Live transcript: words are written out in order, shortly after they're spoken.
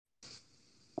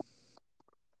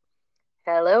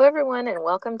Hello, everyone, and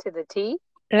welcome to the tea.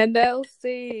 And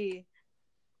LC.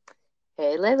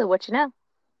 Hey, Layla, what you know?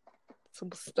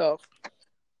 Some stuff.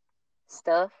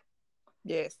 Stuff.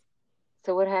 Yes.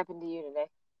 So, what happened to you today?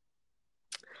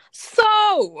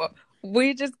 So,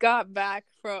 we just got back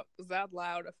from... Was that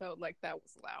loud? I felt like that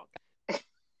was loud.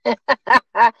 It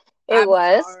I'm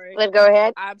was. sorry. But go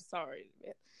ahead. I'm sorry.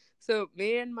 So,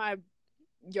 me and my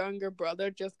younger brother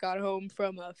just got home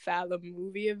from a Fathom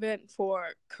movie event for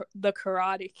the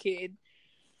Karate Kid.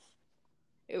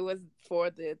 It was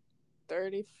for the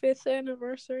 35th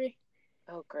anniversary.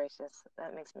 Oh, gracious.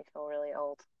 That makes me feel really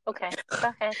old. Okay,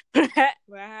 go ahead.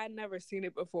 Well, I had never seen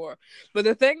it before. But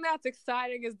the thing that's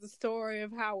exciting is the story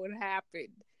of how it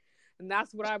happened. And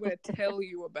that's what I'm going to tell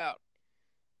you about.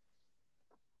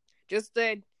 Just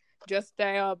a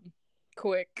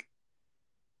quick,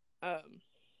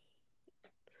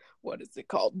 what is it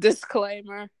called?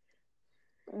 Disclaimer.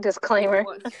 Disclaimer.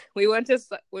 We went to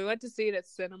see it at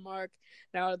Cinemark.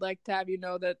 Now I'd like to have you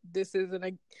know that this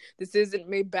isn't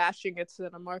me bashing at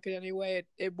Cinemark in any way.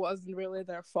 It wasn't really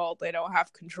their fault. They don't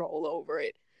have control over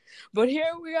it. But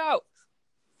here we go.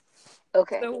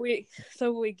 Okay.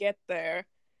 So we get there,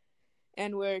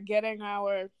 and we're getting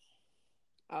our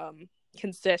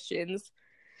concessions.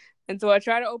 And so I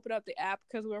try to open up the app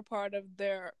because we're part of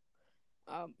their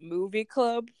movie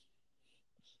club.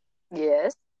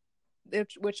 Yes.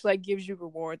 Which like gives you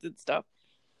rewards and stuff.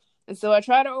 And so I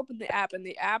try to open the app, and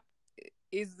the app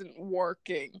isn't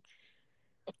working.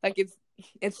 Like it's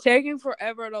taking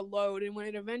forever to load, and when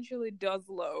it eventually does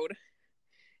load,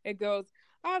 it goes,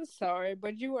 "I'm sorry,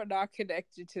 but you are not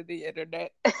connected to the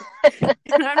internet." And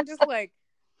I'm just like,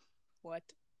 what?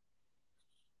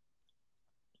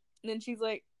 And then she's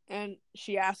like, and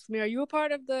she asked me, "Are you a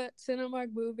part of the Cinemark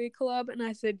Movie Club?" And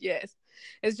I said, "Yes."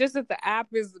 It's just that the app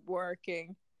isn't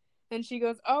working. And she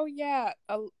goes, "Oh yeah,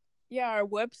 our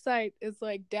website is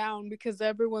like down because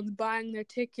everyone's buying their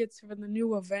tickets for the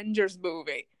new Avengers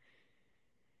movie."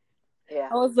 Yeah.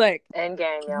 I was like,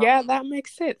 Endgame, y'all. yeah, that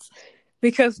makes sense.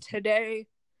 Because today,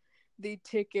 the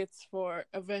tickets for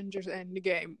Avengers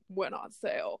Endgame went on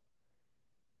sale.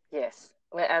 Yes.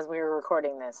 As we were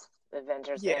recording this,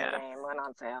 Avengers Yeah. Endgame went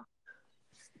on sale.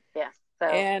 Yeah. So,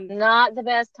 And not the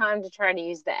best time to try to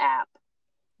use the app.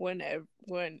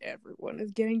 when everyone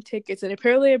is getting tickets, and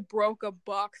apparently it broke a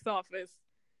box office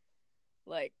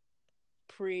like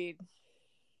Pre-sale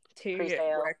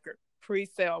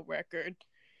record,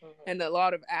 Mm-hmm. and a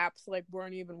lot of apps like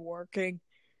weren't even working.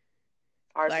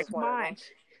 Ours Like is one mine. of them.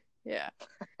 Yeah.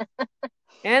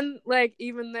 And like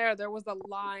even there was a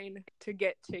line to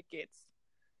get tickets.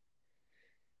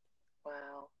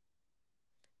 Wow.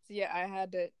 So yeah, I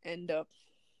had to end up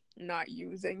not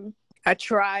using. I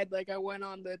tried, like I went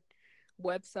on the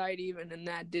website even, and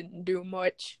that didn't do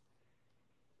much.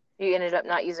 You ended up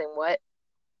not using what?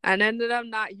 And ended up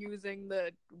not using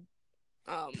the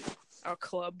our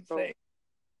club thing.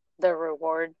 The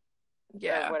reward,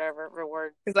 Yeah, or whatever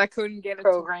reward, because I couldn't get it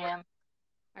program.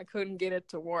 I couldn't get it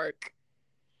to work.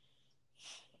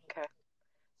 Okay.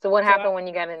 So what So happened when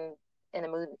you got in the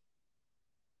mood?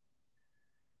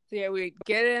 So yeah, we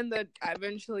get in I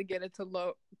eventually get it to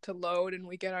load, and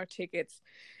we get our tickets,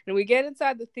 and we get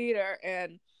inside the theater,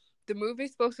 and the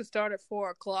movie's supposed to start at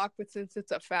 4:00, but since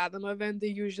it's a Fathom event, they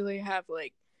usually have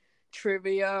like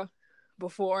trivia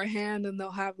beforehand, and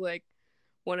they'll have like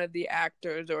one of the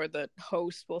actors or the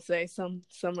host will say some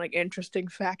like interesting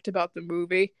fact about the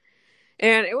movie.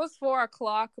 And it was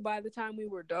 4:00 by the time we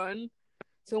were done.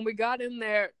 So when we got in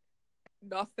there,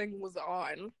 nothing was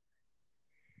on.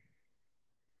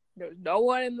 There's no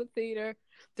one in the theater.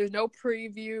 There's no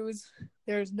previews.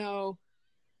 There's no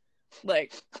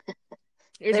like.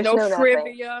 There's no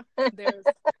trivia.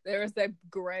 There's that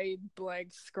gray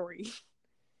blank screen.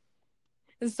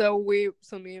 And so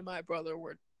me and my brother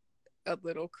were a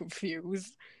little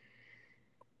confused.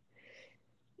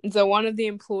 And so one of the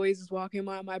employees is walking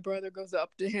by. My brother goes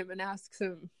up to him and asks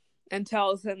him and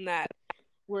tells him that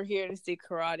we're here to see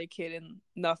Karate Kid and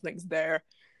nothing's there.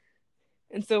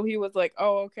 And so he was like,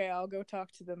 "Oh, okay, I'll go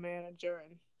talk to the manager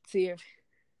and see if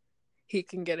he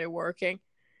can get it working."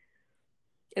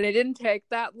 And it didn't take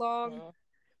that long,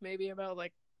 maybe about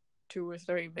like 2 or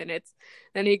 3 minutes.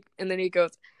 And then he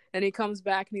goes, and he comes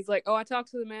back and he's like, "Oh, I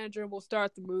talked to the manager and we'll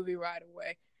start the movie right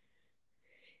away."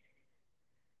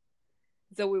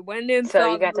 So we went in, so saw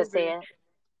you the got movie. to see it.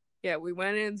 Yeah, we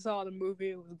went in, saw the movie.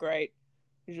 It was great.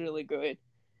 It was really good.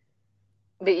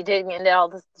 But you didn't get all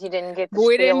the. You didn't get the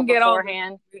But spiel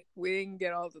beforehand. We didn't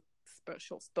get all the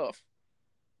special stuff.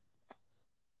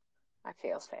 I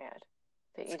feel sad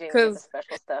that you didn't get the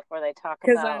special stuff where they talk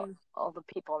about all the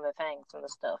people and the things and the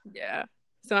stuff. Yeah,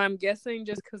 So I'm guessing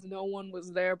just because no one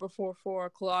was there before 4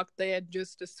 o'clock, they had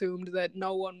just assumed that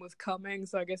no one was coming.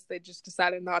 So I guess they just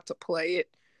decided not to play it.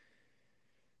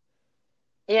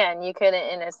 Yeah, and you couldn't,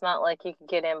 and it's not like you could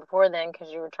get in before then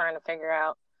because you were trying to figure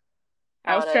out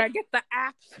I how was to. trying to get the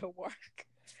app to work.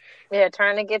 Yeah,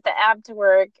 trying to get the app to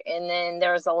work, and then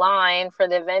there was a line for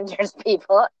the Avengers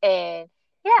people, and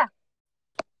yeah.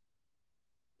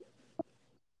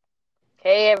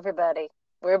 Hey, everybody,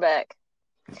 we're back.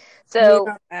 We So,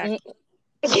 are back.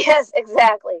 yes,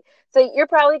 exactly. So you're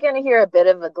probably going to hear a bit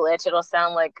of a glitch. It'll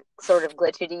sound like sort of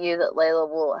glitchy to you that Layla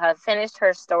will have finished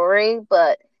her story,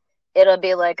 but it'll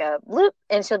be like a bloop,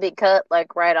 and she'll be cut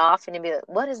like right off, and you'll be like,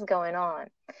 "What is going on?"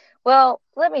 Well,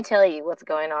 let me tell you what's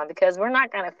going on because we're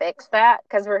not going to fix that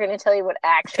because we're going to tell you what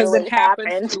Because it actually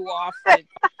happens happened. too often.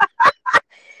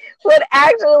 What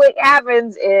actually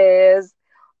happens is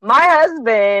my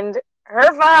husband,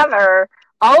 her father,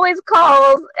 always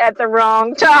calls at the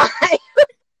wrong time.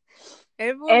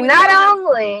 And not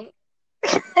only,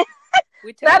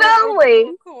 we tell not him we're only,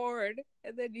 gonna record,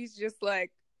 and then he's just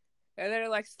like, and then it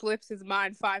like slips his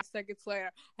mind 5 seconds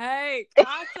later. Hey, can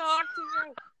I talk to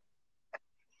you?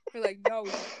 We're like, no, we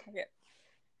can't.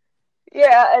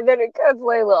 yeah, and then it cuts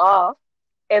Layla off.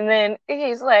 And then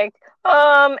he's like,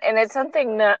 and it's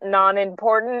something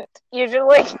non-important,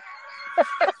 usually.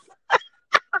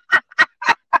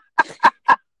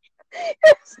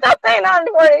 Something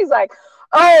non-important. He's like,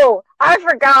 oh, I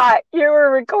forgot you were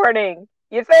recording.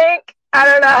 You think? I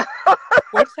don't know.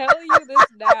 We're telling you this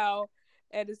now,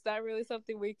 and it's not really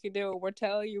something we can do. We're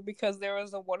telling you because there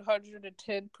was a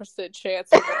 110% chance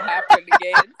it would happen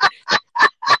again.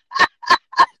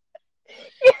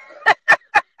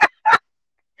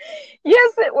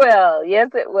 Yes, it will. Yes,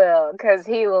 it will. Because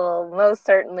he will most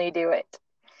certainly do it.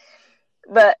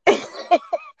 But,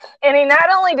 and he not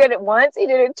only did it once, he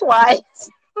did it twice.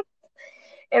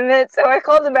 And then, so I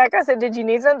called him back. I said, "Did you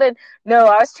need something?" "No,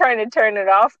 I was trying to turn it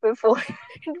off before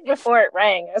it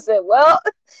rang." I said, "Well,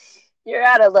 you're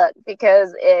out of luck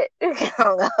because it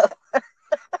hung up."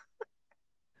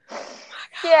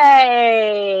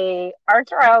 Yay! Our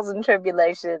trials and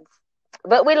tribulations.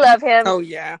 But we love him. Oh,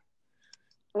 yeah.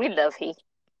 We love he.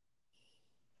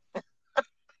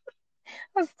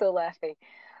 I'm still laughing.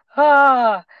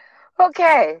 Ah,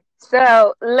 okay.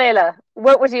 So, Layla,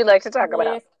 what would you like to talk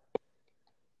about?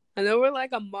 I know we're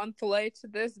like a month late to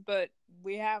this, but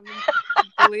we haven't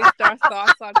released our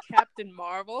thoughts on Captain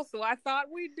Marvel, so I thought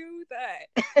we'd do that.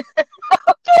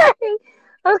 Okay.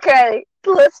 Okay.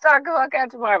 Let's talk about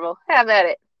Captain Marvel. Have at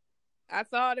it. I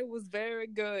thought it was very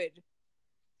good.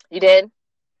 You did?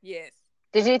 Yes.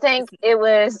 Did you think it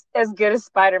was as good as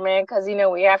Spider-Man? Because,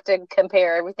 we have to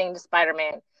compare everything to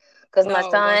Spider-Man. Because no,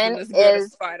 it wasn't as good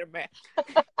as Spider-Man.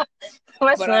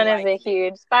 My son is a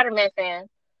huge Spider-Man fan.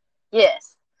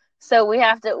 Yes. So we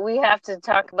have to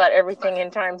talk about everything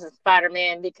in terms of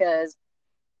Spider-Man because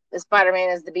Spider-Man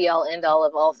is the be-all, end-all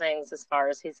of all things as far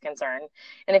as he's concerned.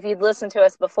 And if you'd listened to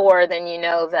us before, then you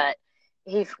know that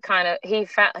he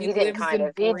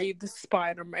breathed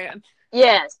Spider-Man.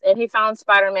 Yes, and he found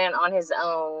Spider-Man on his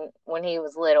own when he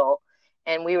was little,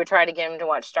 and we would try to get him to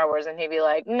watch Star Wars, and he'd be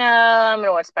like, "No, I'm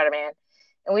gonna watch Spider-Man,"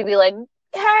 and we'd be like,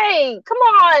 "Hey, come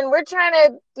on, we're trying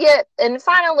to get," and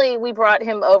finally we brought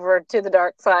him over to the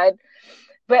dark side,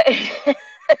 but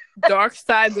dark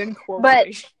side's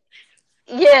incorporation.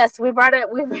 But yes, we brought it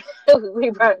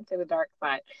to the dark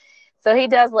side. So he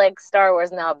does like Star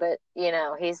Wars now, but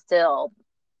he's still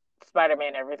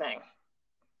Spider-Man everything.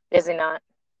 Is he not?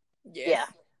 Yes. Yeah.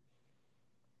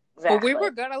 Exactly. Well, we were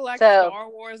gonna like Star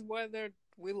Wars whether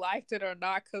we liked it or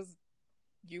not, because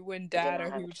you and Dad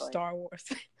are huge Star Wars.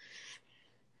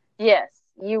 Yes,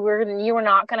 you were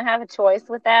not gonna have a choice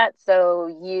with that, so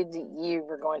you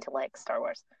were going to like Star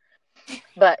Wars.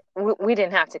 But we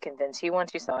didn't have to convince you.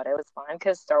 Once you saw it, it was fine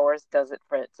because Star Wars does it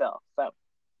for itself. So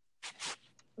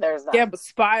there's that. Yeah, but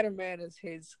Spider-Man is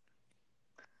his.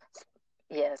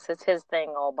 Yes, it's his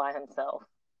thing all by himself.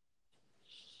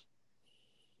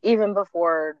 Even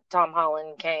before Tom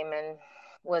Holland came and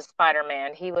was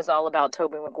Spider-Man, he was all about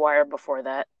Tobey Maguire before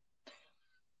that.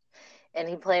 And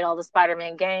he played all the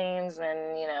Spider-Man games,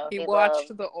 and he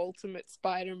watched the Ultimate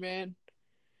Spider-Man.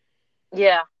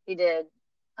 Yeah, he did.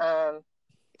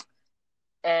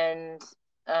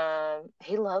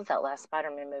 He loved that last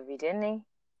Spider-Man movie, didn't he?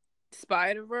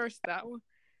 Spider-Verse, that one?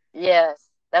 Yes,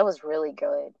 that was really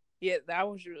good. Yeah, that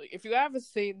was really... If you haven't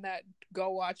seen that, go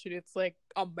watch it. It's, like,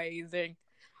 amazing.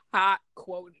 Hot,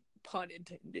 quote, pun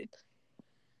intended.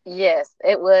 Yes,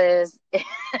 it was.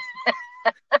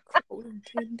 Quote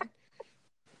intended.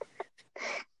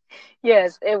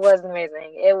 Yes, it was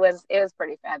amazing. It was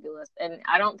pretty fabulous. And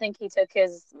I don't think he took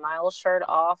his Miles shirt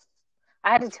off.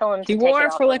 I had to tell him He to take wore it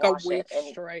it off for and like a wash it. week And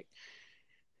straight.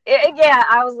 yeah,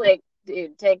 I was like,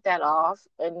 dude, take that off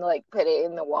and like put it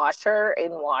in the washer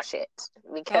and wash it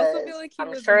I also feel because like he I'm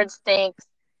was sure it stinks.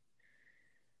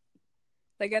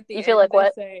 like at the You feel end like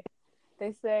what? they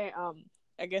say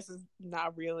I guess it's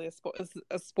not really it's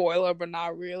a spoiler, but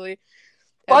not really.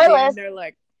 At the Spoilers. end they're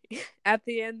like at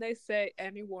the end they say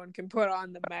anyone can put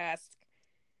on the mask.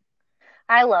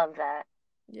 I love that.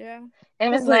 Yeah. And it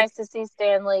was It's like nice to see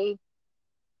Stanley.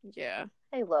 yeah,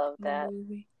 I love in the that.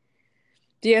 movie.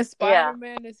 Yeah, Yeah.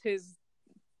 Spider-Man is his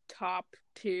top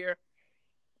tier.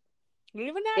 We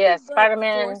even had Yeah, to like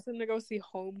Spider-Man. force him to go see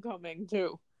Homecoming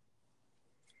too.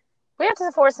 We have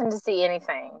to force him to see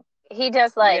anything. He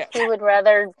just Yeah. he would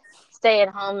rather stay at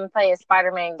home and play a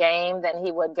Spider-Man game than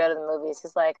he would go to the movies.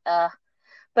 He's like,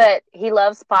 but he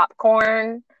loves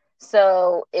popcorn.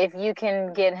 So if you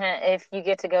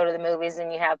get to go to the movies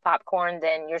and you have popcorn,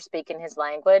 then you're speaking his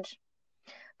language.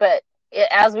 But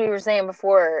as we were saying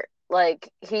before,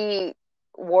 like he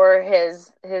wore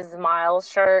his Miles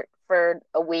shirt for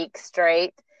a week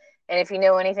straight. And if you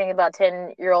know anything about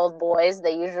 10-year-old boys,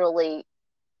 they usually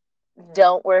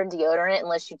don't wear deodorant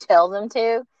unless you tell them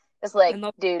to. It's like, And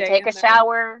they'll dude, stay take a in there.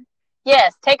 shower.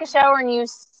 Yes, take a shower and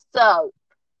use soap.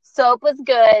 Soap is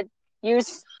good.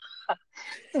 Use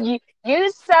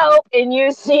use soap and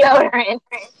use deodorant.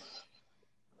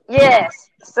 Yes.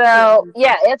 So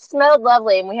yeah, it smelled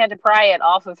lovely, and we had to pry it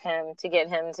off of him to get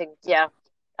him to. Yeah,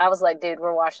 I was like, dude,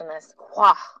 we're washing this.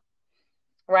 Wow,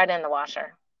 right in the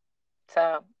washer.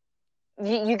 So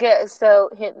you get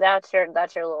that's your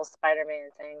little Spider-Man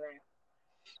thing there.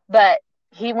 But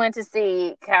he went to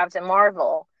see Captain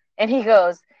Marvel, and he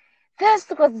goes, "This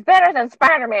was better than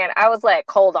Spider-Man." I was like,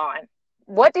 "Hold on,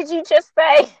 what did you just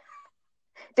say?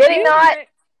 Did he not?"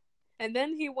 And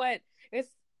then he went,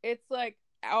 it's like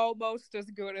almost as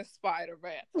good as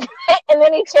Spider-Man. And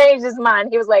then he changed his mind.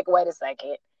 He was like, "Wait a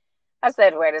second." I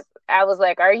said, "Wait a." I was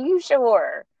like, "Are you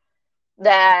sure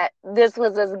that this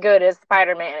was as good as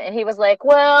Spider-Man?" And he was like,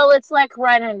 "Well, it's like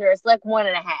right under. It's like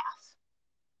 1.5."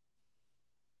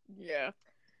 Yeah.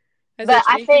 I said But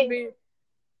I she can think, be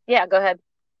yeah, go ahead.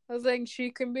 I was saying she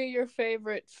can be your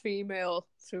favorite female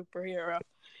superhero.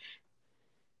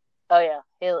 Oh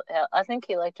yeah, I think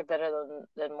he liked her better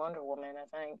than Wonder Woman. I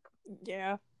think.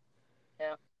 Yeah.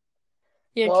 Yeah.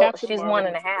 Yeah, Well, Captain she's Marvel one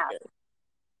and was a really half.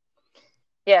 good.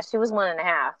 Yeah, she was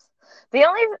 1.5. The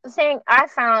only thing I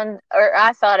found or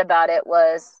I thought about it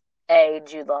was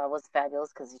Jude Law was fabulous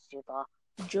because he's Jude Law.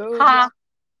 Jude Law. Ha,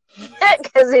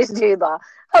 because he's Jude Law.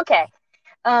 Okay.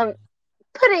 Um,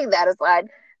 Putting that aside,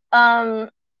 um,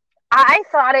 I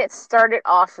thought it started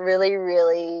off really,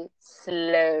 really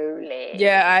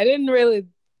Yeah, slowly.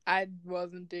 I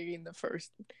wasn't digging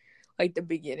like the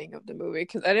beginning of the movie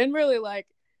because I didn't really like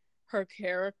her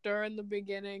character in the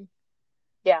beginning.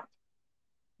 Yeah.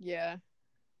 Yeah,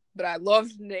 but I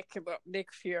loved Nick.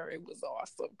 Nick Fury was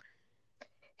awesome.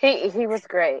 He was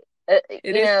great. It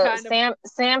is kind of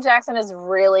Sam Jackson is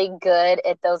really good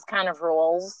at those kind of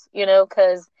roles.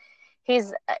 Because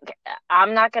he's.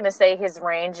 I'm not going to say his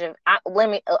range of. I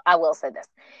will say this: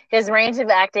 his range of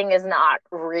acting is not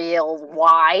real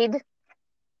wide.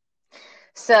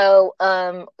 So,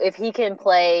 if he can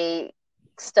play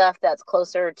stuff that's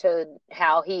closer to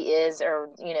how he is, or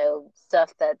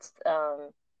stuff that's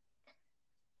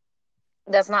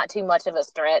not too much of a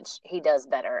stretch, he does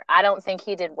better. I don't think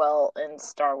he did well in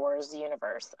Star Wars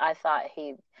universe. I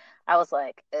was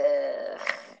like, ugh.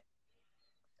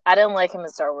 I didn't like him in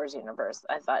Star Wars universe.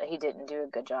 I thought he didn't do a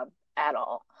good job at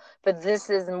all. But this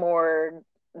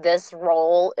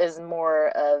role is more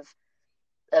of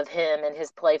him and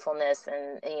his playfulness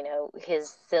and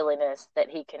his silliness that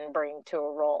he can bring to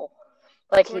a role,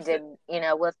 like he course did,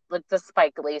 with the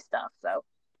Spike Lee stuff. So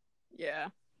yeah.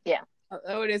 yeah,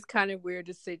 Although it is kind of weird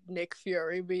to see Nick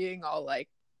Fury being all like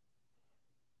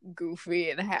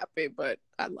goofy and happy, but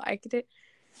I liked it.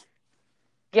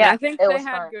 And yeah, I think it they was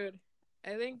had fun. good.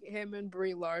 I think him and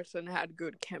Brie Larson had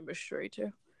good chemistry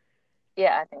too.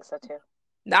 Yeah, I think so too.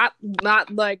 Not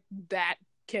like that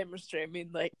chemistry. I mean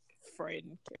like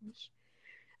friend chemistry.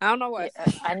 I don't know Yeah,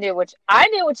 what. I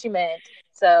knew what you meant.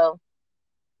 So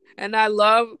And I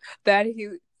love that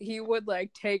he would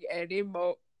like take any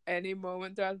moment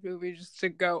throughout the movie just to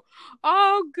go,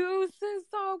 "Oh, Goose is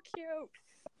so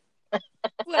cute."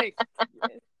 Like,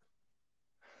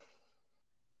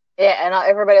 yeah, and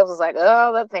everybody else was like,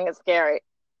 "Oh, that thing is scary."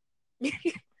 yeah.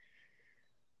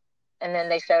 And then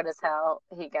they showed us how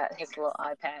he got his little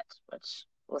eye patch, which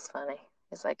was funny.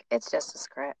 He's like, "It's just a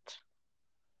scratch."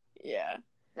 Yeah.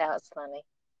 That was funny.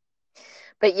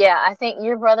 But yeah, I think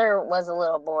your brother was a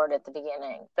little bored at the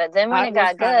beginning. But then when I it was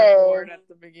got kind of bored good, at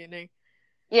the beginning.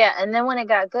 yeah, and then when it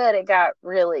got good, it got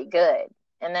really good.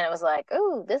 And then it was like,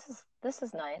 "Ooh, this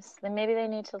is nice." Then maybe they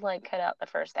need to like cut out the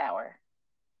first hour.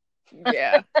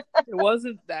 Yeah, it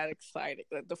wasn't that exciting.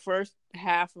 Like the first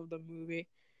half of the movie,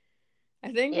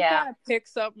 I think it Yeah. kind of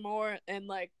picks up more in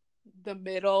like the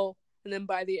middle, and then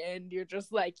by the end, you're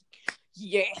just like,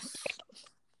 yes.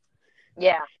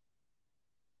 Yeah.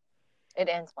 It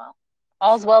ends well.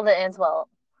 All's well that ends well.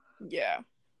 Yeah,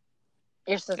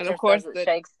 Your and of sister says course it the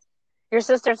shakes. Your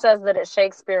sister says that it's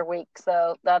Shakespeare week,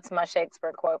 so that's my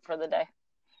Shakespeare quote for the day.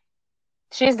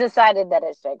 She's decided that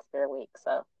it's Shakespeare week,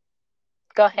 so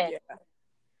go ahead. yeah.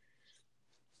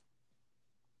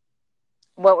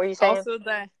 What were you saying? Also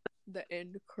the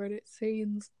end credit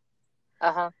scenes.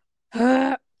 Uh-huh.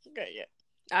 Okay, yeah.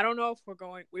 I don't know if we're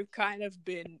going. We've kind of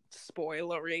been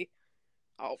spoilery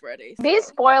already, Be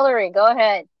so. spoilery. Go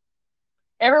ahead.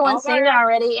 Oh Everyone's my seen it god,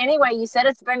 already. Anyway, you said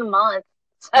it's been a month.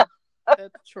 So.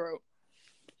 that's true.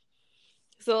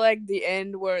 So like the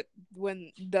end where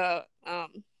when the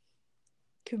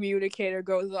communicator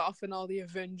goes off and all the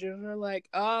Avengers are like,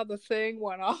 the thing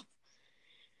went off.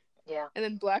 Yeah. And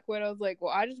then Black Widow's like,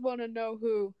 well, I just want to know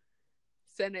who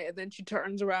sent it. And then she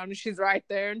turns around and she's right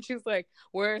there and she's like,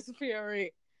 where's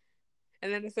Fury?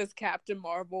 And then it says Captain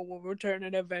Marvel will return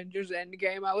in Avengers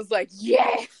Endgame. I was like,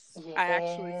 yes! I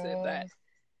actually said that. Yes.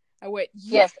 I went,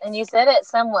 yes! Yes, and you said it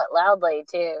somewhat loudly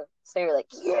too. So you're like,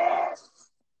 yes.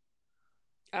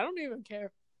 I don't even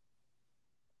care.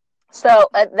 So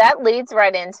that leads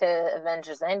right into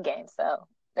Avengers Endgame. So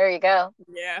there you go.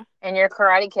 Yeah. And your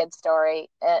Karate Kid story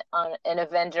on an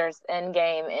Avengers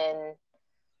Endgame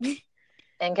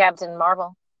in Captain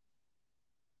Marvel.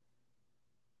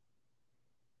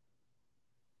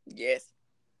 Yes.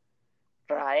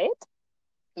 Right?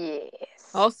 Yes.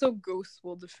 Also, Goose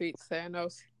will defeat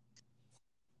Thanos.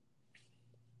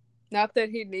 Not that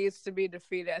he needs to be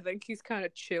defeated. I think he's kind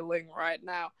of chilling right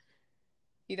now.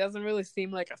 He doesn't really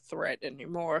seem like a threat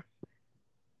anymore.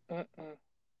 Mm-mm.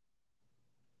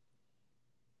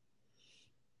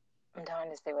 I'm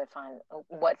trying to see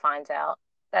what finds out.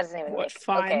 That doesn't even What make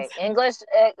finds? okay. English.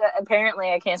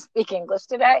 Apparently, I can't speak English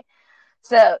today.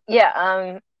 So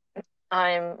yeah,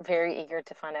 I'm very eager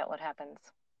to find out what happens.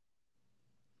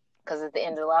 Because at the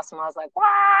end of the last one, I was like,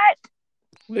 "What?"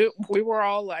 We were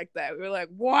all like that. We were like,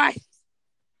 what?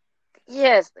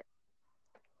 Yes.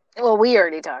 Well, we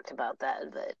already talked about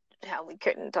that, but how we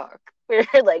couldn't talk. We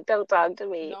were like, "Don't talk to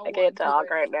me. No I can't one talk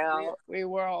could. right now. We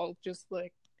were all just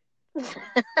like Don't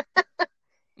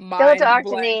mind talk to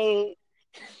blank. me."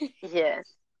 Yes,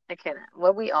 I cannot.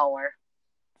 Well, we all were.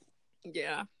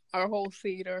 Yeah, our whole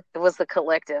theater. It was the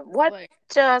collective. What Like,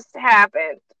 just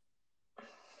happened?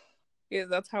 yeah,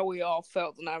 that's how we all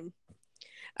felt, and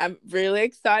I'm really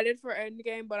excited for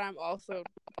Endgame, but I'm also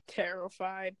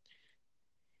terrified.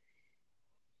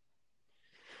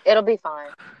 It'll be fine.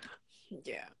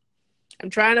 Yeah, I'm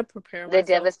trying to prepare The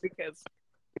myself because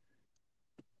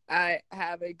I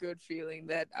have a good feeling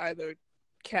that either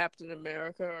Captain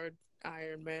America or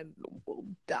Iron Man will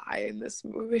die in this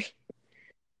movie.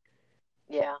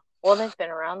 Yeah. Well, they've been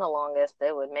around the longest.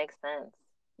 It would make sense.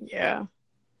 Yeah.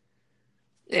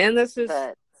 And this is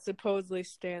But supposedly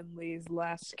Stan Lee's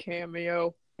last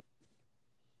cameo.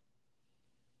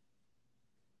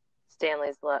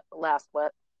 Stanley's last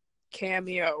what?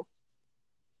 Cameo.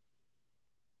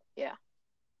 Yeah.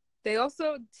 They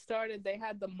also they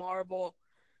had the Marvel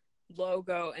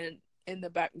logo and in the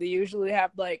back. They usually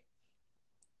have like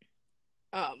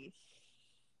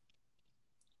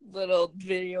little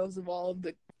videos of all of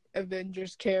the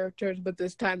Avengers characters, but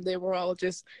this time they were all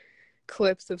just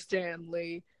clips of Stan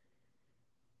Lee.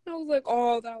 I was like,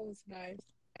 oh, that was nice.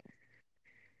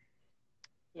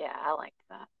 Yeah, I liked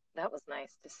that. That was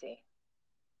nice to see.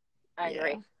 I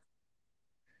agree.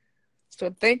 So I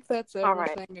think that's All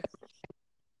right. everything.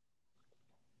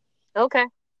 Okay.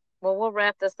 Well, we'll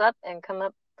wrap this up and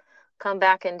come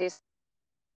back and do.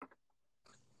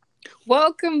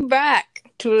 Welcome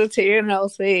back to the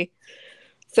TNLC.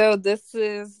 So this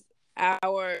is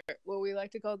our, what we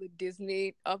like to call the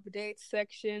Disney update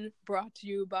section, brought to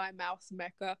you by Mouse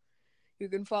Mecca. You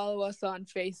can follow us on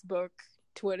Facebook,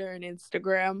 Twitter, and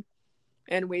Instagram,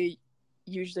 and we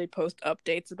usually post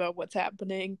updates about what's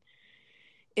happening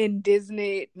in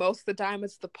Disney. Most of the time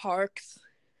it's the parks.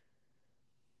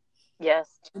 Yes.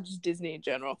 Just Disney in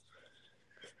general.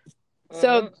 Mm-hmm.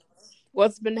 So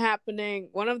what's been happening,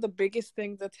 one of the biggest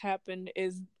things that's happened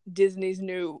is Disney's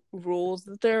new rules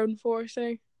that they're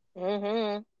enforcing.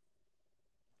 Mm-hmm.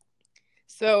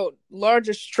 So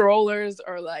larger strollers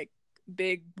are like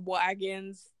big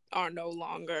wagons are no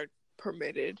longer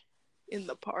permitted in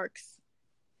the parks.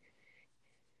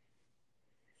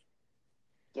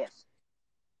 Yes.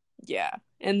 Yeah,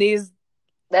 and these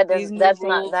new That's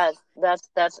not rules,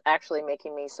 that's actually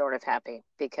making me sort of happy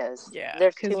because yeah,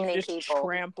 there's because too you many just people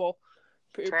trample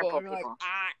people, trample and you're like, people.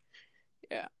 ah,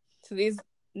 yeah. So these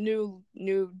new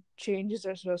changes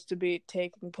are supposed to be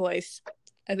taking place,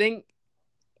 I think,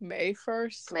 May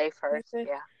 1st. May They 1st, said.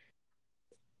 yeah.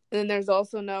 And then there's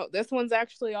also this one's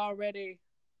actually already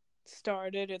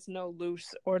started. It's no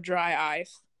loose or dry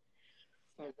ice.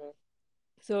 Hmm.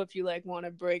 So if you like want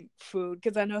to bring food,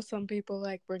 because I know some people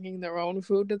like bringing their own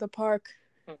food to the park,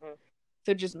 Hmm.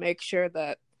 so just make sure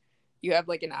that you have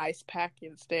like an ice pack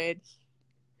instead.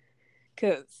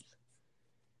 Cause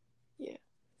yeah.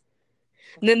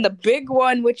 And then the big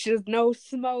one, which is no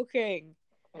smoking,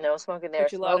 No smoking there.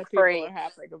 which a lot Smoke of people are free.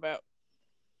 happy about.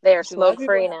 They are Which a lot of smoke people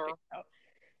are free happy now. about.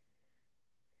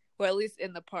 Well, at least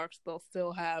in the parks, they'll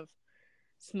still have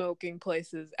smoking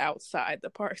places outside the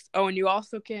parks. Oh, and you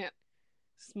also can't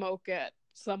smoke at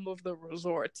some of the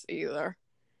resorts either.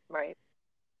 Right.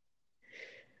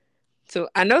 So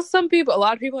I know a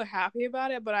lot of people are happy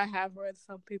about it, but I have read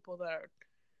some people that are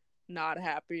not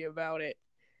happy about it.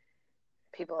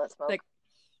 People that smoke. Like,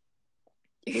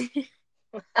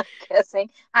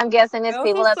 I'm guessing I it's also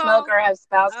people that saw, smoke or have I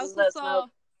spouses also that saw smoke.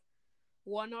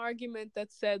 one argument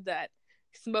that said that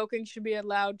smoking should be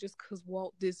allowed just because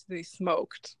Walt Disney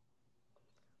smoked.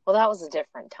 Well, that was a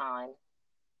different time,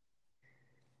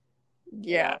 you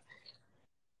Yeah,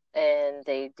 know, and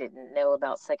they didn't know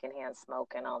about secondhand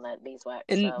smoke and all that beeswax.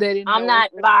 and So they didn't I'm know it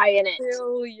not could buying it.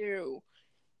 kill you.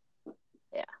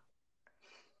 Yeah,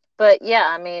 but yeah,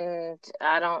 I mean,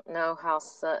 I don't know how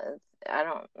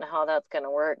that's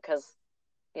gonna work because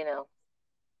you know,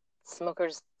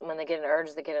 smokers when they get an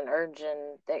urge, they get an urge,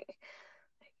 and they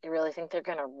you really think they're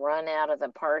gonna run out of the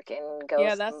park and go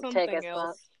Yeah, that's take a something smoke?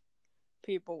 else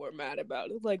people were mad about.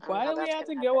 It's like, I don't know why how do we that's have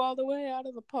gonna to go happen. all the way out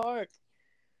of the park?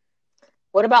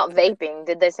 What about vaping?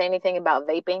 Did they say anything about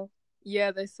vaping?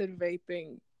 Yeah, they said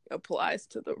vaping applies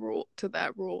to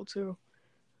that rule too.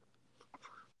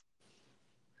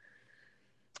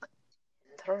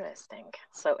 Interesting.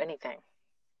 So anything.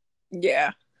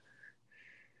 Yeah.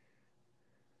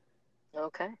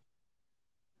 Okay.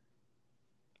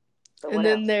 So And what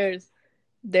then else?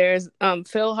 there's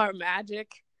PhilharMagic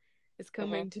is Hmm.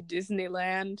 coming to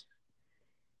Disneyland Yeah.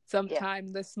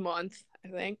 sometime this month, I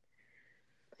think.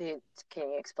 Can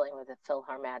you explain what the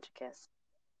PhilharMagic is?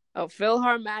 Oh,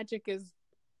 PhilharMagic is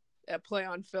a play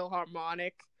on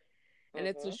Philharmonic, and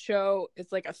it's a Hmm. show.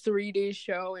 It's like a 3D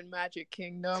show in Magic It's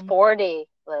Kingdom. 4D.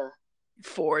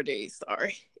 4D,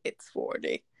 sorry, it's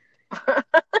 4D.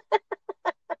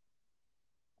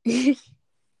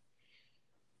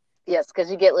 Yes,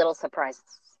 because you get little surprises.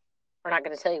 We're not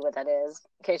going to tell you what that is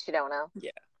in case you don't know.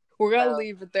 Yeah, we're gonna So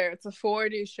leave it there. It's a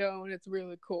 4D show, and it's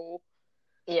really cool.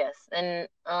 yes, and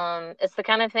it's the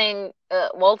kind of thing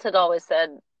Walt had always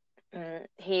said.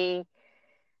 He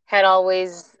had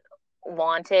always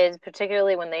wanted,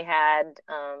 particularly when they had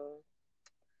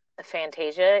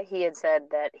Fantasia. He had said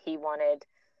that he wanted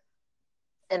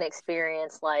an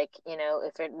experience like,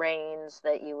 if it rains,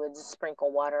 that you would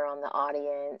sprinkle water on the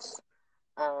audience,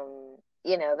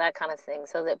 that kind of thing,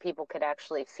 so that people could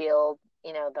actually feel,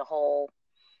 the whole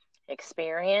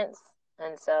experience.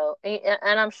 And so,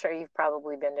 and I'm sure you've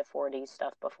probably been to 4D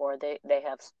stuff before. They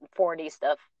have 4D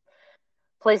stuff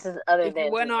places other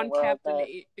than Disney World, but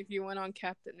If you went on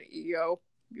Captain EO,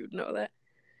 you'd know that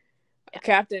yeah,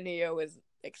 Captain EO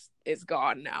is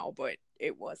gone now, but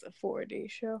it was a 4D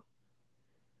show.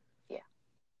 yeah.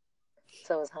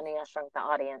 So was Honey, I Shrunk the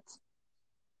Audience,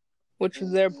 which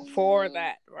was there before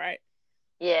that, right?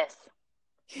 yes.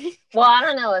 Well, I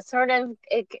don't know. It's sort of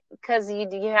because you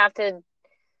have to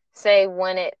say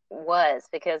when it was,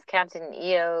 because Captain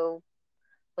EO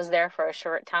was there for a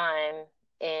short time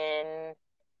in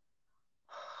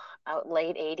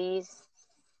late 80s,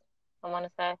 I want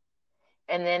to say.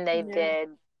 And then they Yeah. did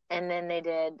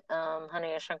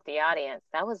Honey, I Shrunk the Audience.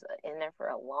 That was in there for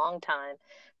a long time.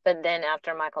 But then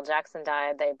after Michael Jackson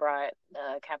died, they brought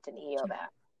Captain EO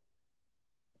back.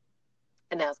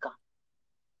 And now it's gone.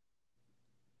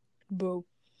 Boo.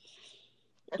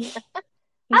 I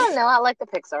don't know. I like the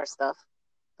Pixar stuff.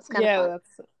 It's kind of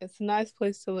fun. It's a nice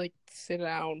place to like sit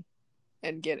down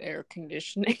and get air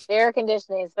conditioning. Air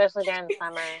conditioning, especially during the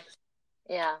summer.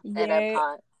 Yeah, at Yeah,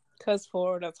 Epcot. because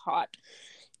Florida's hot.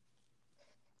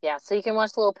 Yeah, so you can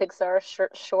watch little Pixar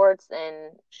shorts,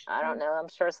 and I don't know. I'm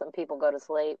sure some people go to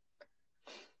sleep.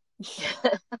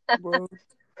 Boo.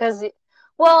 Because,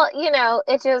 Well,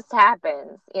 it just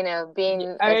happens. Being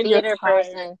a I get theater tired.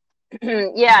 person.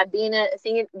 Yeah, being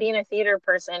a theater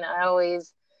person, I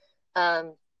always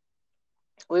um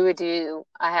we would do.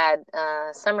 I had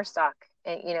summer stock,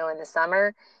 in the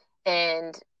summer,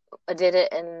 and I did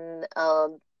it in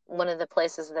one of the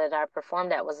places that I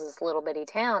performed at was this little bitty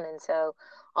town, and so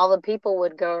all the people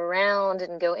would go around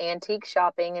and go antique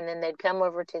shopping, and then they'd come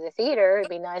over to the theater. It'd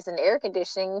be nice and air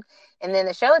conditioning, and then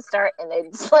the show would start, and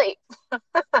they'd sleep.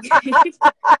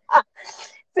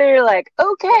 So you're like,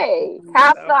 okay,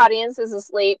 half the So, audience is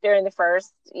asleep during the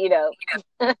first,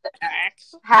 act.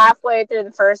 halfway through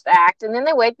the first act, and then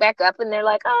they wake back up and they're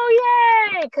like,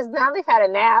 oh, yay, because now they've had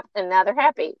a nap and now they're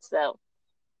happy. So,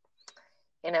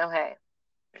 hey.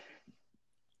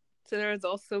 So there's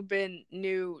also been a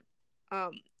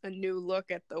new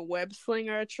look at the web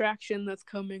slinger attraction that's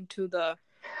coming to the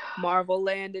Marvel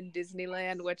Land and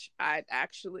Disneyland, which I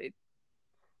actually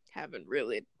haven't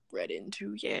really read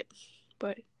into yet.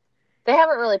 But They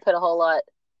haven't really put a whole lot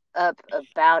up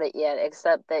about it yet,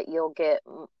 except that you'll get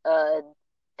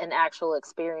an actual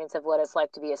experience of what it's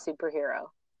like to be a superhero.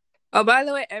 oh, by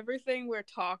the way, everything we're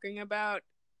talking about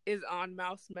is on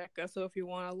Mouse Mecca, so if you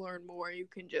want to learn more, you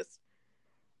can just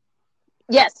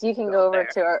Yes, you can go go over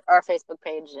there. to our Facebook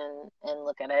page and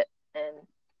look at it,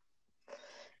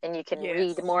 and you can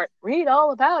Yes. read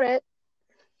all about it.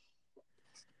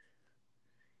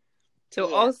 So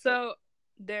Yes. also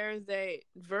there's a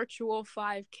virtual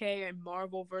 5K and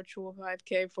Marvel virtual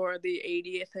 5K for the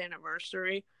 80th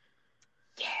anniversary.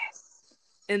 Yes.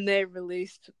 And they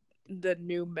released the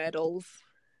new medals.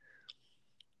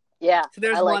 Yeah, So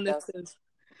there's I like one that those. says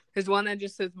there's one that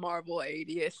just says Marvel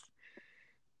 80th.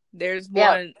 There's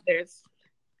Yeah, there's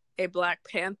a Black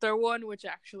Panther one which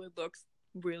actually looks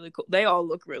really cool. They all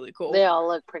look really cool. they all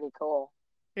look pretty cool.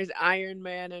 There's Iron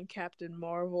Man and Captain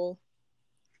Marvel.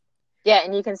 Yeah,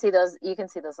 and you can see those. You can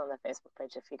see those on the Facebook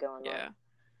page if you go online.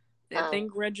 Yeah. I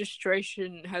think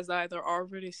registration has either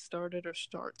already started or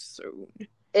starts soon.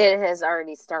 It has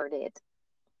already started.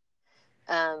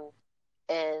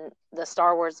 And the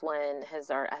Star Wars one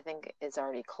I think it's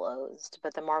already closed,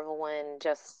 but the Marvel one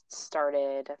just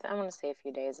started. I want to say a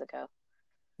few days ago.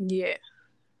 Yeah.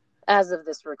 As of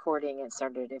this recording, it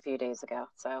started a few days ago.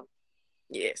 So,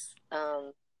 Yes.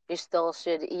 you still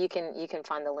should. You can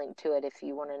find the link to it if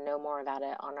you want to know more about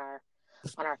it on our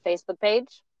Facebook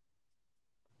page,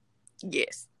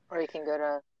 Yes. or you can go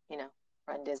to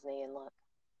Run Disney and look.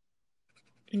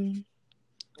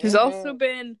 There's also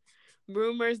been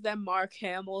rumors that Mark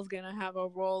Hamill's gonna have a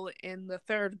role in the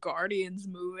third Guardians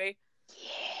movie.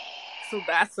 Yeah. So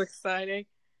that's exciting.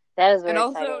 That is very and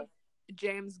exciting. also,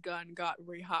 James Gunn got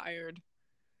rehired.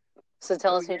 So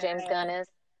tell us who James Gunn is.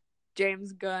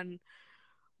 James Gunn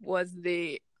is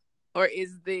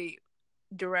the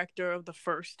director of the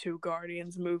first two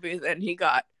Guardians movies, and he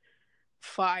got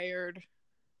fired,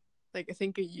 I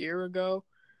think a year ago,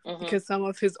 because some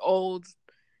of his old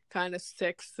kind of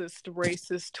sexist,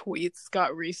 racist tweets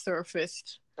got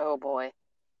resurfaced. Oh boy.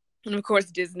 And of course,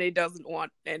 Disney doesn't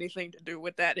want anything to do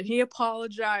with that. And he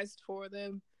apologized for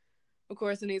them, of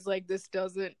course, and he's like, this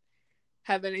doesn't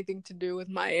have anything to do with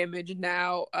my image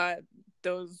now.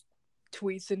 Those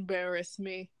tweets embarrass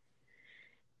me.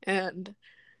 And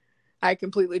I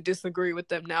completely disagree with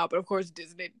them now. But of course,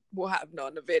 Disney will have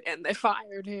none of it. And they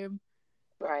fired him.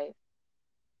 Right.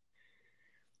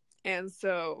 And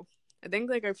so I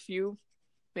think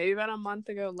maybe about a month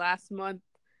ago, last month,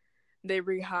 they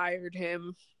rehired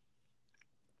him.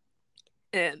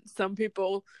 And some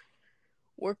people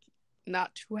were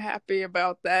not too happy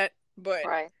about that, but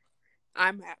right.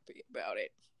 I'm happy about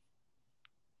it.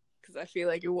 Because I feel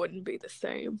like it wouldn't be the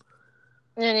same.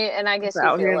 And I guess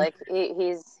you feel like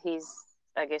he's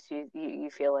I guess you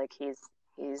feel like he's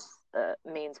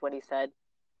means what he said.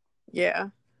 Yeah.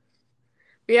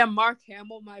 But yeah, Mark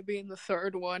Hamill might be in the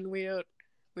third one. We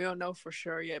don't know for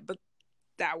sure yet, but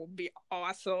that would be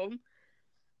awesome.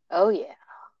 Oh yeah.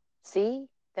 See?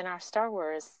 Then our Star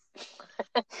Wars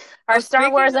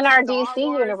Star Wars and our DC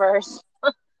universe.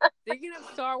 Speaking of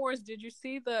Star Wars, did you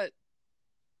see the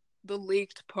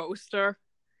leaked poster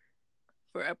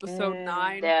for episode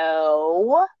 9?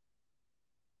 No.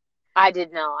 I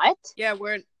did not. Yeah,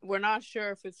 we're not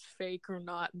sure if it's fake or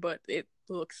not, but it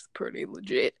looks pretty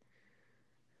legit.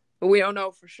 But we don't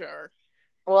know for sure.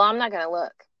 Well, I'm not gonna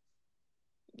look.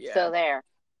 Yeah. So there.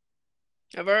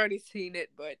 I've already seen it,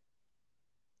 but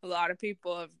a lot of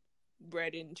people have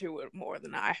read into it more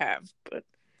than I have. But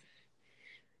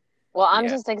well, I'm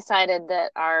just excited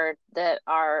that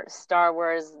our Star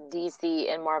Wars,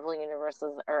 DC, and Marvel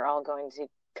universes are all going to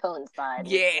coincide.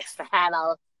 Yes. With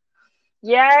Hannah.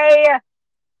 Yay!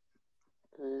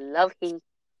 Lovey.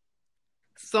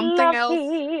 Something else.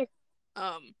 Lovey.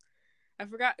 I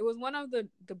forgot. It was one of the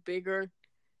bigger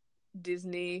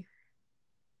Disney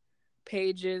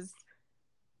pages.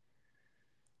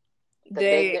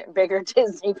 The bigger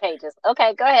Disney pages.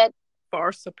 Okay, go ahead.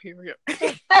 Far superior.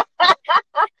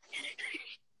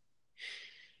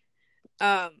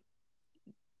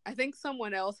 I think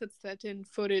someone else had sent in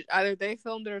footage. Either they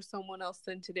filmed it or someone else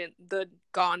sent it in. The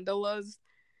gondolas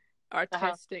are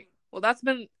testing. Well, that's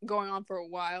been going on for a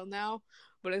while now,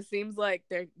 but it seems like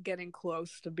they're getting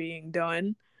close to being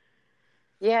done.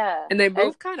 Yeah. And they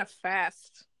move kind of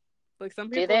fast. Like some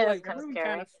people are like, kind of scary.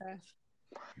 Kind of fast.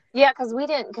 Yeah, because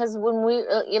when we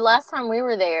last time we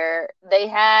were there, they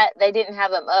didn't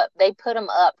have them up. They put them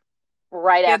up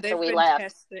right after we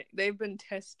left. They've been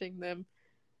testing them.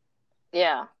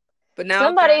 Yeah, but now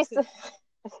somebody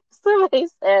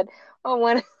said on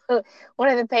one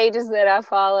of the pages that I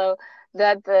follow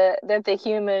that the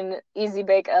human easy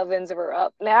bake ovens were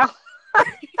up now.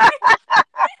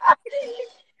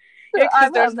 Yeah,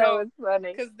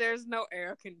 because there's no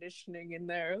air conditioning in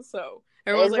there, so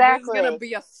everyone's like, "It's gonna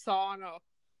be a sauna."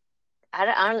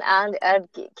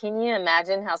 Can you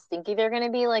imagine how stinky they're gonna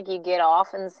be? Like you get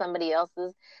off and somebody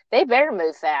else's. They better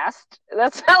move fast.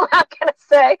 That's all I'm gonna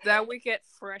say. That we get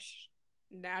fresh,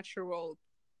 natural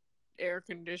air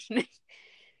conditioning.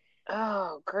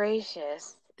 Oh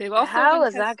gracious! They've also how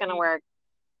is that gonna work?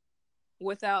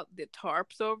 Without the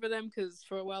tarps over them, because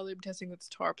for a while they've been testing with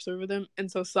tarps over them, and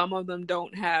so some of them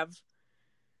don't have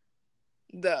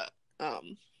the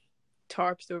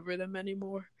tarps over them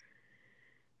anymore.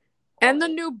 And the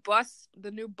new bus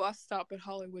stop at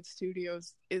Hollywood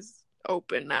Studios is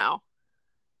open now.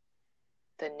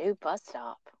 The new bus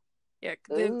stop. Yeah,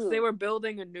 they were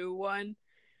building a new one.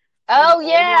 Oh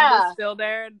yeah, one was still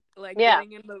there. Like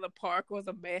getting into the park was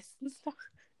a mess and stuff.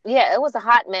 Yeah, it was a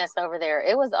hot mess over there.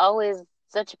 It was always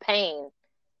such a pain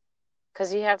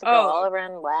because you have to go all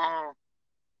around. Wow.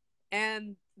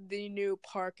 And the new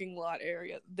parking lot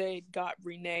area, they got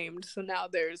renamed, so now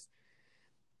there's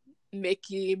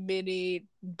Mickey, Minnie,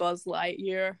 Buzz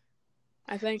Lightyear,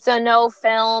 I think. So no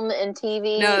film and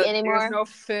TV anymore? There's no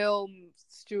film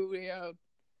studio.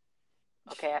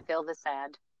 Okay, I feel the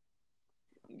sad.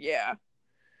 Yeah.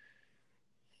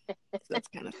 That's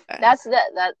kind of sad.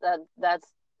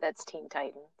 That's Teen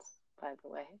Titans, by the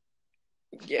way.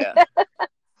 Yeah.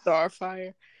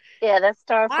 Starfire. Yeah, that's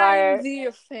Starfire.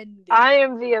 I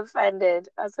am the offended.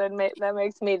 I said that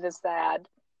makes me the sad.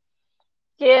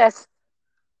 Yes.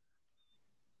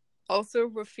 Also,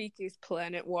 Rafiki's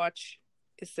Planet Watch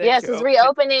is set Yes, it's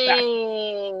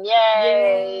reopening.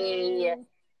 Yay! You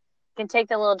can take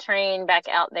the little train back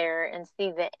out there and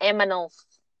see the aminals.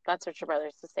 That's what your brother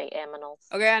used to say, aminals.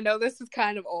 Okay, I know this is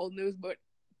kind of old news, but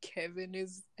Kevin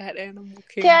is at Animal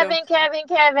Kingdom.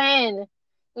 Kevin!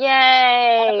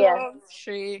 Yay!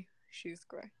 She's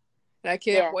great. And I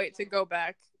can't wait to go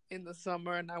back in the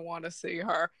summer, and I want to see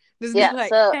her. So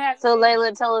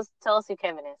Layla, tell us who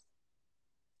Kevin is.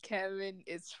 Kevin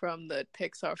is from the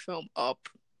Pixar film Up,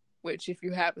 which if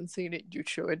you haven't seen it, you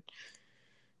should.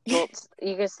 Well,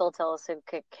 you can still tell us who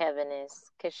Kevin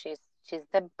is, because she's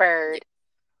the bird.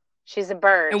 She's a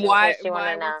bird. And why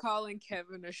we're calling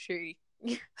Kevin a she.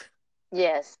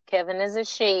 Yes, Kevin is a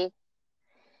she.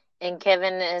 And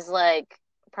Kevin is like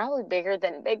probably bigger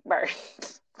than Big Bird.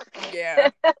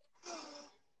 Yeah.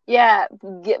 Yeah,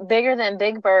 bigger than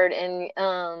Big Bird. And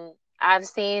I've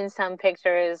seen some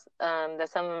pictures that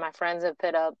some of my friends have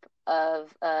put up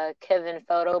of Kevin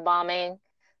photobombing.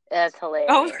 That's hilarious.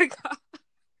 Oh my god.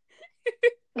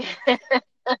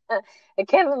 A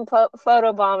Kevin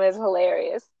photobomb is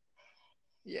hilarious.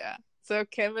 Yeah. So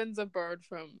Kevin's a bird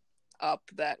from Up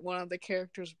that one of the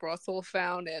characters Russell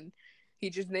found, and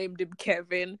he just named him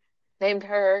Kevin. Named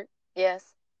her,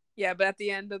 yes. Yeah, but at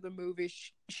the end of the movie,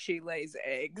 she lays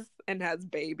eggs and has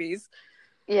babies.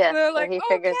 Yeah, so they're like, he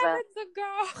figures Kevin's a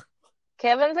girl.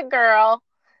 Kevin's a girl.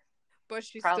 But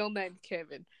she's still named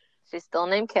Kevin. She's still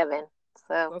named Kevin.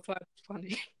 So that's why it's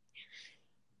funny.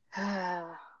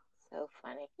 So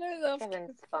funny. I love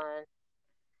Kevin's fun.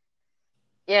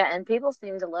 Yeah, and people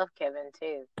seem to love Kevin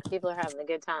too. People are having a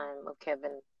good time with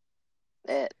Kevin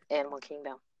at Animal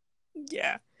Kingdom.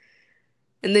 Yeah.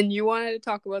 And then you wanted to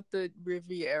talk about the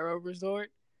Riviera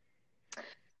Resort?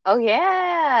 Oh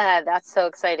yeah, that's so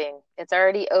exciting. It's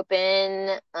already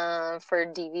open for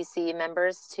DVC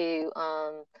members to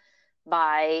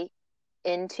buy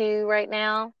into right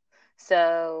now.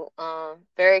 So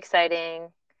very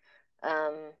exciting.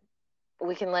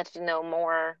 We can let you know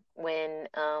more when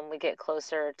we get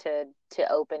closer to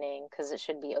opening, because it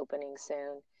should be opening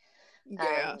soon.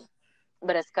 Yeah.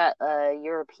 but it's got a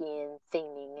European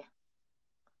theming.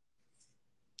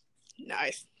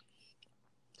 Nice.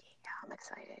 Yeah,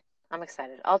 I'm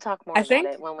excited. I'll talk more I about think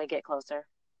it when we get closer.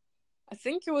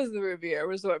 it was the Riviera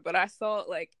Resort, but I saw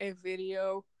like a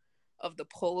video of the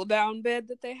pull down bed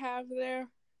that they have there.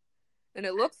 And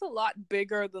it looks a lot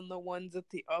bigger than the ones at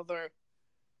the other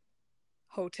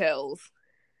hotels.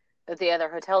 But the other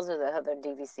hotels or the other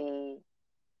DVC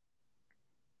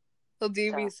The stuff.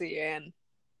 DVC and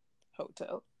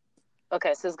hotel.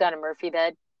 Okay, so it's got a Murphy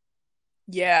bed.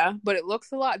 Yeah, but it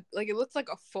looks a lot like it looks like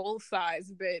a full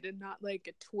size bed and not like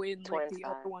a twin like the size.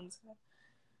 other ones.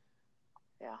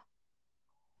 Yeah.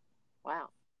 Wow.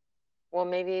 Well,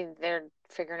 maybe they're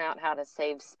figuring out how to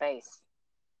save space.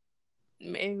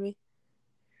 Maybe.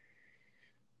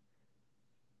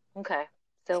 Okay.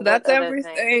 So So what that's other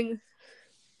thing? everything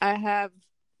I have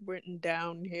written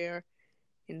down here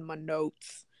in my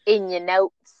notes. In your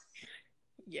notes.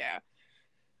 Yeah.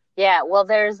 Yeah, well,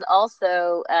 there's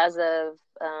also, as of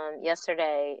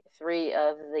yesterday, three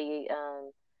of they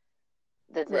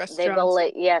Restaurants.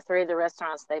 believe, three of the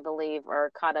restaurants they believe are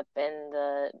caught up in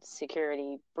the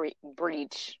security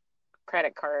breach,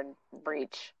 credit card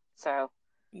breach. So,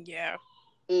 Yeah.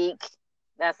 eek,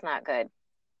 that's not good.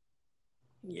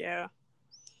 Yeah.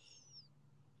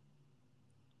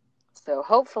 So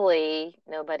hopefully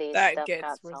nobody's That stuff gets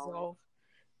got stolen. resolved.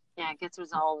 Yeah, it gets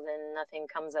resolved and nothing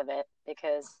comes of it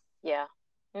because, yeah,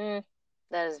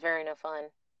 that is very no fun.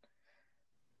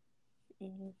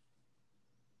 Mm-hmm.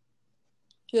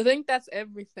 I think that's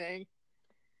everything.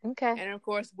 Okay. And of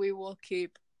course, we will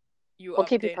keep you We'll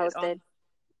keep you updated posted. on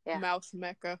Yeah. Mouse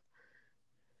Mecca.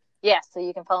 Yeah, so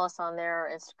you can follow us on there,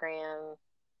 Instagram,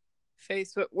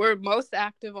 Facebook. We're most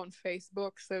active on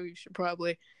Facebook, so you should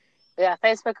probably. Yeah,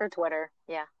 Facebook or Twitter.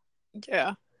 Yeah.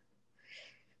 Yeah.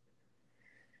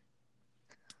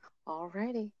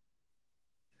 Alrighty.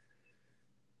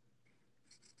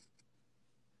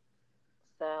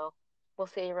 So we'll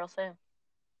see you real soon.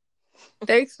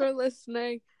 Thanks for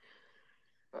listening.